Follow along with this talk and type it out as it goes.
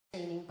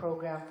training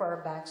program for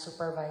our bank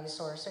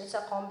supervisors. So it's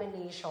a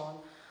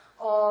combination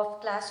of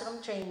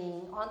classroom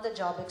training,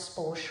 on-the-job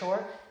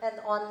exposure, and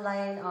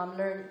online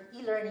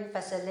e-learning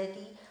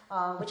facility,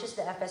 which is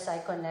the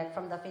FSI Connect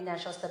from the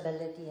Financial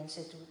Stability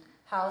Institute,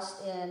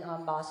 housed in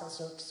Basel,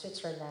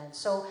 Switzerland.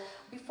 So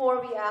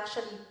before we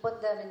actually put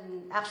them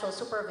in actual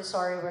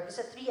supervisory work, it's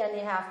a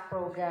 3.5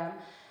 program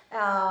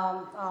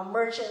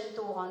merged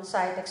into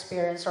on-site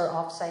experience or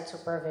off-site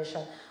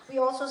supervision. We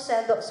also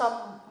send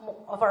some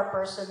of our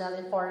personnel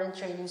in foreign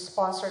training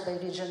sponsored by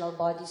regional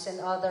bodies and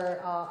other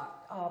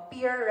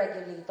peer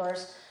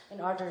regulators in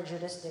other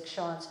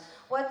jurisdictions.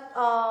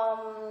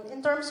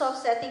 In terms of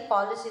setting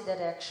policy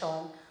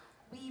direction,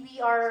 we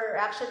are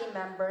actually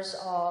members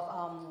of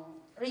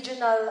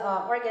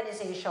regional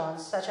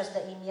organizations such as the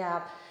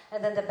INIAP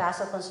and then the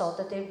Basel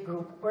Consultative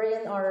Group,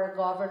 wherein our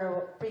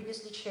governor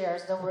previously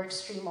chairs the work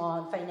stream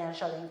on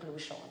financial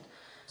inclusion.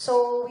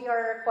 So we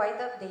are quite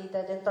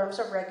updated in terms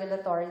of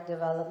regulatory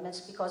developments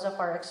because of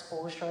our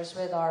exposures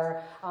with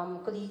our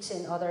colleagues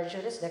in other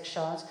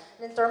jurisdictions.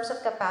 In terms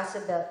of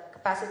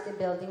capacity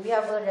building, we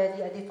have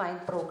already a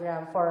defined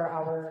program for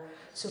our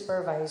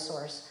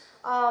supervisors.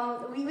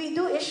 We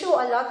do issue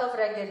a lot of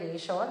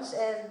regulations,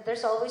 and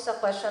there's always a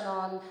question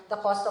on the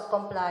cost of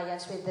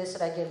compliance with these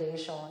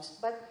regulations.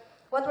 But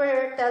what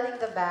we're telling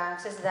the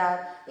banks is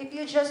that if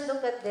you just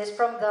look at this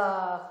from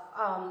the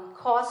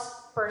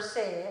cost per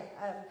se,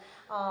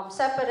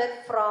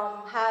 separate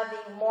from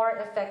having more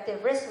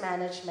effective risk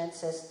management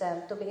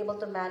system to be able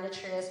to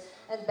manage risk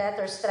and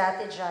better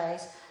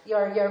strategize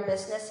your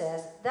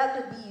businesses, that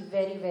would be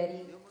very,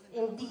 very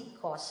indeed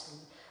costly.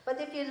 But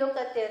if you look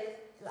at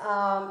it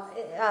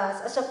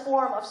as a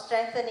form of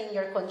strengthening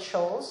your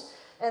controls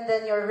and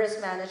then your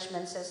risk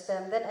management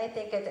system, then I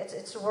think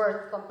it's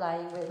worth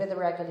complying with the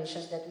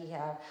regulations that we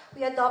have.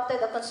 We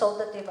adopted a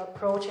consultative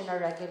approach in our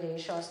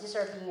regulations. These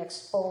are being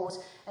exposed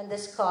and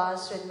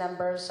discussed with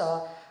members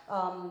of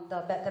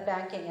the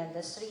banking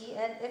industry.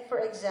 And if, for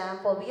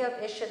example, we have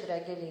issued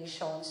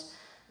regulations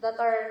that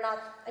are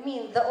not,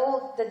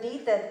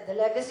 the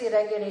legacy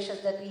regulations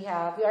that we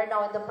have, we are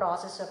now in the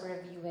process of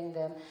reviewing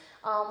them.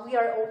 We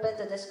are open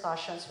to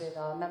discussions with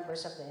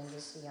members of the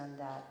industry on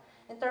that.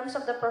 In terms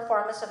of the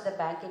performance of the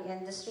banking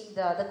industry,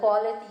 the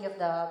quality of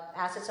the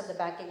assets of the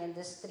banking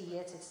industry,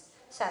 it's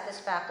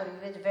satisfactory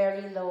with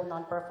very low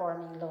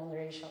non-performing loan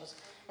ratios.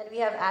 And we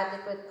have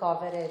adequate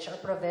coverage or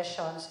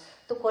provisions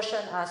to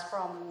cushion us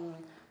from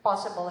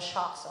possible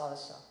shocks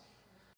also.